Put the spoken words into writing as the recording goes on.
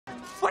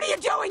What are you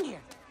doing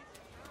here?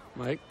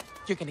 Mike?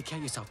 You're gonna kill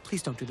yourself.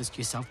 Please don't do this to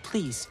yourself.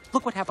 Please.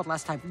 Look what happened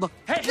last time. Look.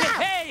 Hey,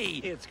 hey,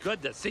 hey! It's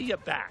good to see you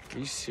back. Are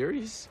you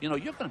serious? You know,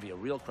 you're gonna be a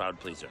real crowd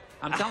pleaser.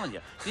 I'm telling you,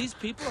 these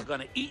people are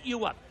gonna eat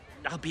you up.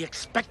 I'll be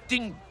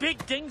expecting big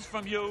things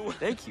from you.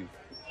 Thank you.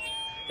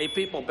 Hey,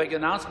 people, big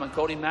announcement.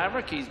 Cody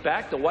Maverick, he's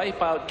back. The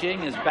Wipeout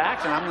King is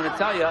back. And I'm going to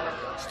tell you,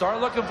 start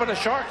looking for the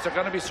sharks. They're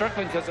going to be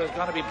circling because there's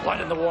going to be blood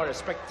in the water.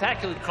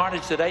 Spectacular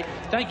carnage today.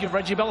 Thank you,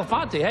 Reggie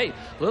Belafonte. Hey,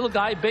 little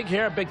guy, big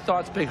hair, big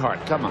thoughts, big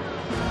heart. Come on.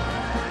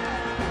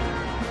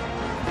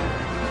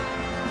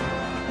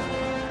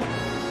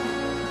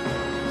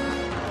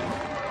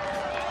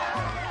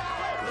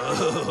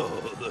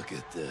 Oh, look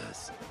at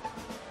this.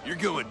 You're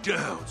going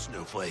down,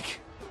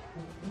 Snowflake.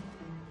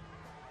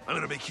 I'm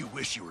gonna make you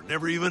wish you were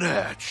never even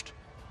hatched.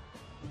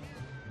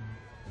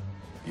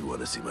 You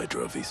wanna see my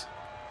trophies?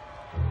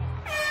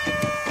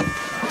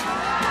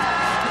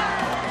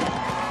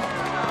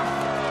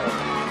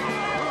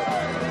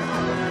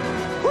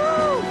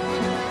 Woo!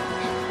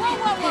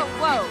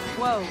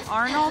 Whoa,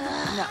 Arnold?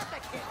 No.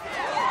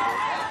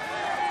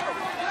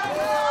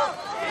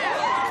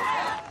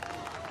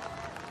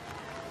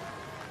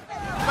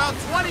 About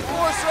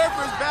 24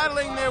 surfers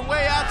battling their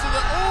way out to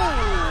the...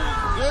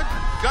 Ooh, good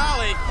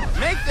golly.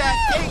 Make that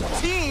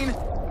 18.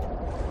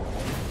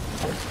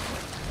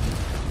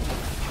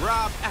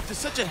 Rob, after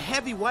such a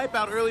heavy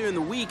wipeout earlier in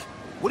the week,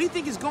 what do you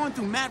think is going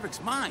through Maverick's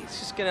mind? He's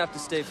just gonna have to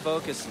stay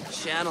focused and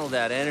channel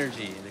that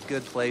energy into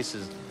good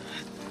places.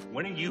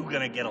 When are you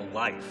gonna get a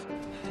life?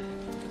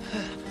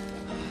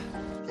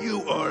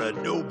 You are a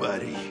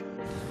nobody.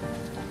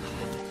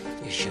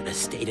 You should have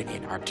stayed in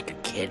Antarctica,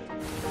 kid.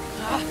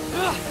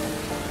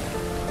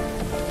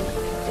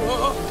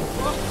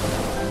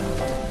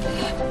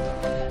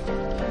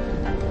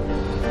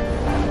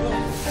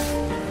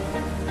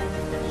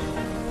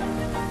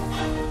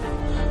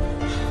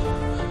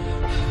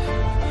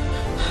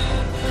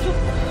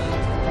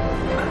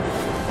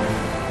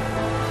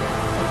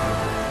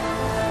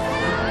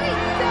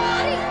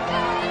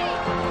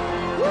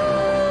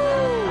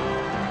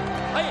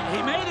 Hey,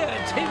 he made it.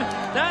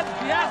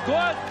 That's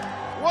good.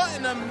 What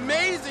an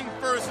amazing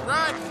first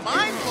ride.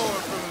 Mind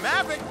blower for